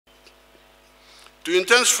To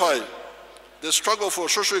intensify the struggle for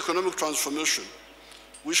socio-economic transformation,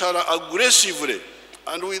 we shall aggressively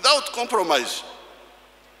and without compromise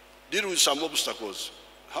deal with some obstacles.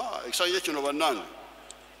 Ekisanja kino bannange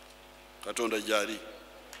Katonda gyali.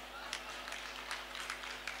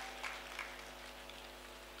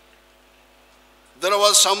 There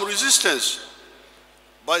was some resistance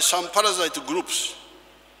by some parasite groups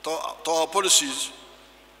to our policies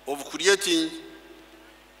of creating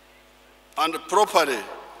and properly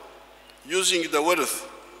using the wealth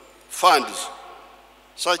funds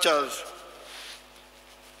such as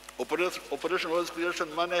operational wealth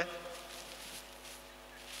creation money,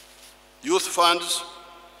 youth funds,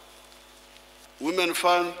 women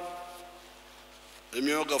fund,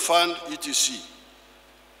 Emyoga fund, etc.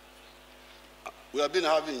 We have been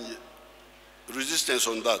having resistance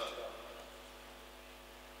on that.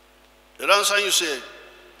 Era nsanyuse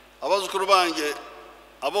abazukulu bange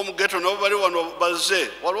ab'omu ghetto nabo bali wano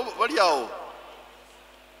bazze bali awo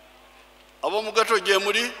ab'omu ghetto gye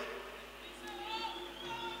muli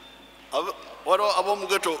waliwo ab'omu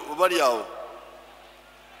ghetto bali awo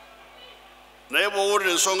naye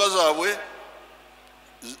bw'owulira ensonga zaabwe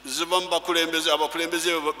ziva mu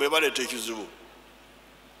abakulembeze be baleeta ekizibu.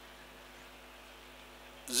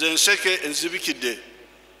 Ze nseke enzibikidde.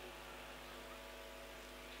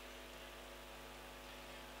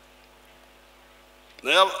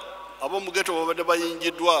 Naye ab'omu ghetto babadde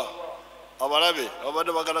bayingiddwa abalabe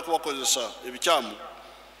abadde bagala kubakozesa ebikyamu,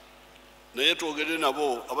 naye twogere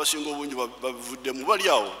nabo abasinga obungi babivuddemu. Bali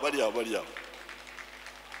awo.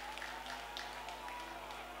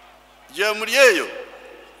 Gye muli eyo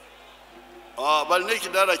balina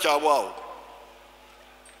ekidaala kyabwe awo.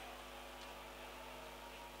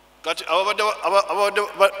 Kati ababadde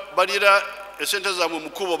balira esente zaabwe mu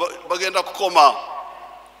kkubo bagenda kukoma.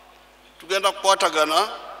 Tugenda kukwatagana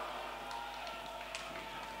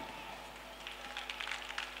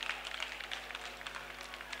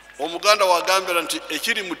Omuganda wagambira nti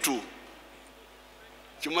ekiri mutu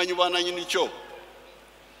kimanyi bwananyini kyo.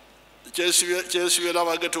 Kyensibye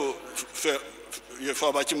n'abageto yefe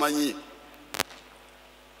abakimanyi.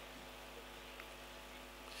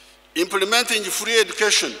 Implementing free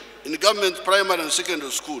education in government primary and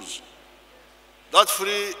secondary schools. That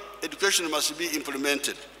free education must be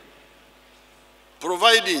implemented.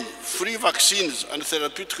 Providing free vaccines and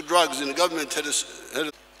therapeutic drugs in government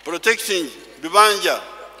health. Protecting Bibanja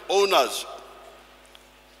owners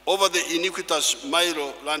over the iniquitous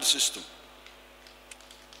Mairo land system.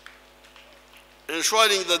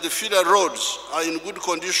 Ensuring that the feeder roads are in good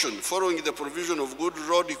condition following the provision of good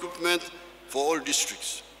road equipment for all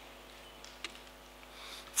districts.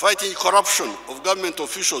 Fighting corruption of government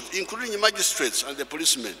officials, including magistrates and the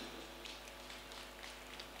policemen,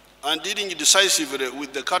 and dealing decisively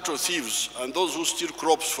with the cattle thieves and those who steal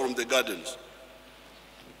crops from the gardens.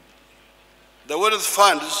 The wealth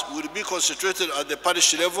funds will be concentrated at the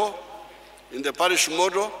parish level in the parish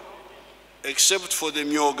model, except for the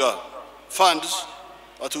Myoga funds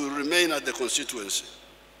that will remain at the constituency.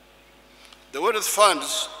 The wealth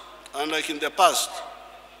funds, unlike in the past,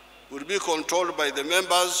 will be controlled by the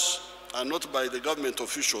members and not by the government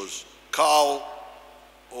officials. Cow,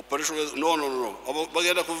 operational, no.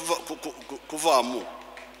 Bagenda kuvaamu.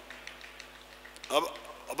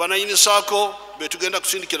 Abanayinisaako betugenda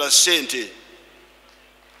kusindikira sente.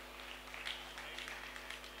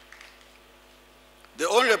 The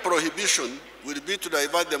only prohibition will be to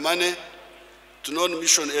divert the money to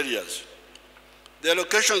non-mission areas. The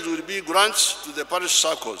allocations will be grants to the parish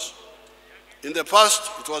circles. In the past,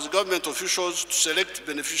 it was government officials to select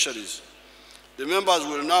beneficiaries. The members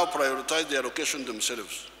will now prioritize the allocation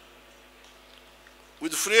themselves.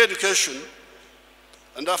 With free education,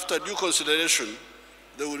 and after due consideration,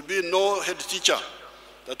 there will be no head teacher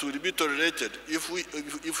that will be tolerated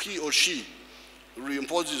if he or she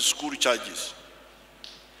reimposes school charges.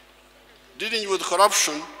 Dealing with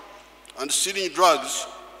corruption and stealing drugs,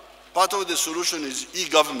 part of the solution is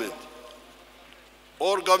e-government.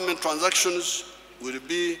 All government transactions will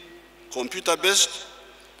be computer-based,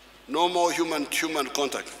 no more human-to-human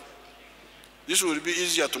contact. This will be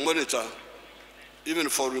easier to monitor, even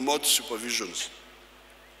for remote supervisions.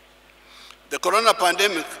 The corona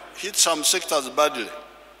pandemic hit some sectors badly,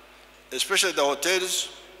 especially the hotels,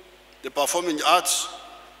 the performing arts,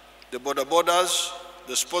 the borders,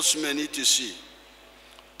 the sportsmen, etc.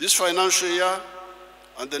 This financial year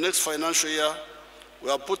and the next financial year, we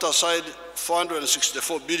have put aside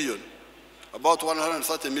 $464 billion, about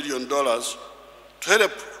 $130 million, to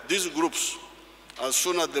help these groups as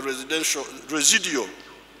soon as the residual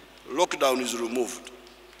lockdown is removed.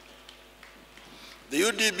 The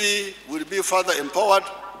UDB will be further empowered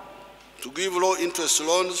to give low-interest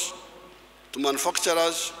loans to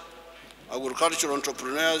manufacturers, agricultural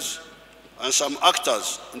entrepreneurs, and some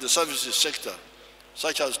actors in the services sector,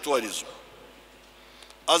 such as tourism.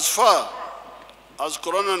 As far as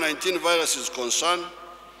Corona-19 virus is concerned,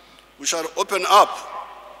 we shall open up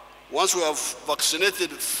once we have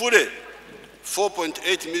vaccinated fully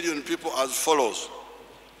 4.8 million people as follows.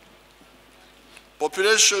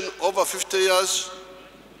 Population over 50 years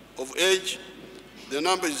of age, the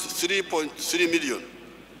number is 3.3 million.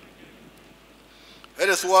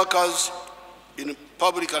 Health workers in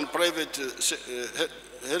public and private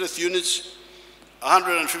health units,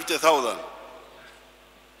 150,000.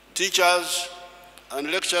 Teachers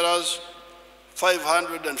and lecturers,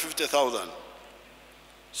 550,000.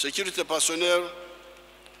 Security personnel,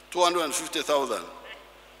 250,000.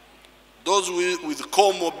 Those with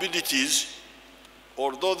comorbidities,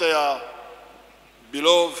 although they are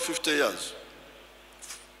below 50 years,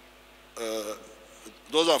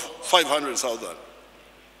 those are 500,000.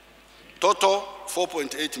 Total,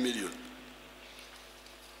 4.8 million.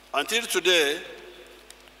 Until today,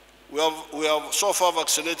 we have so far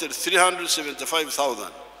vaccinated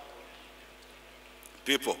 375,000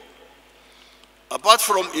 people. Apart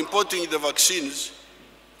from importing the vaccines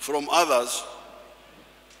from others,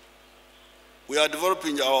 we are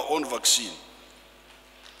developing our own vaccine,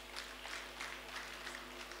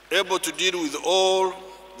 able to deal with all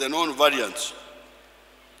the known variants.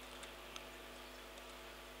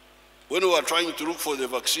 When we are trying to look for the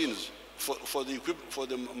vaccines, for the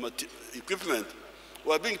equipment,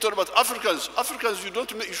 we are being told about Africans. Africans, you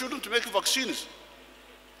shouldn't make vaccines.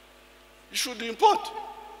 You should import.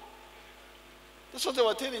 That's what they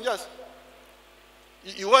were telling us.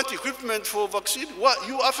 You want equipment for vaccine? What,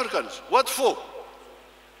 you Africans, what for?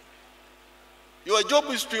 Your job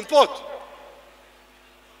is to import.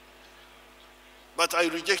 But I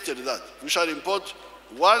rejected that. We shall import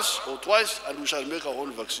once or twice, and we shall make our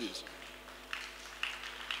own vaccines.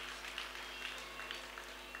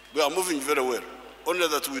 We are moving very well. Only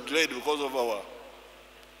that we delayed because of our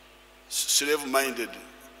slave-minded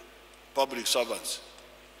public servants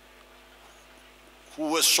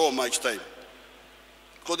who waste so much time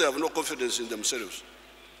because they have no confidence in themselves.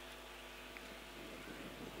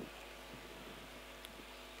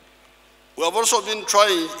 We have also been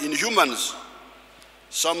trying in humans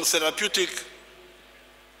some therapeutic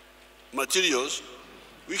materials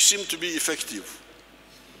which seem to be effective.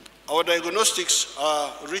 Our diagnostics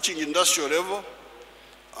are reaching industrial level,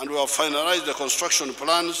 and we have finalized the construction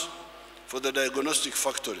plans for the diagnostic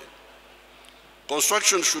factory.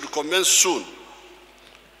 Construction should commence soon.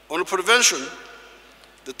 On prevention,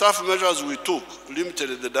 the tough measures we took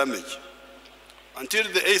limited the damage. Until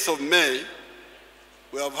the 8th of May,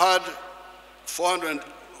 we have had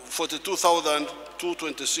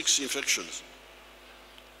 442,226 infections,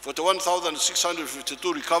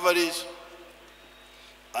 41,652 recoveries,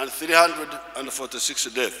 and 346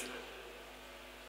 deaths.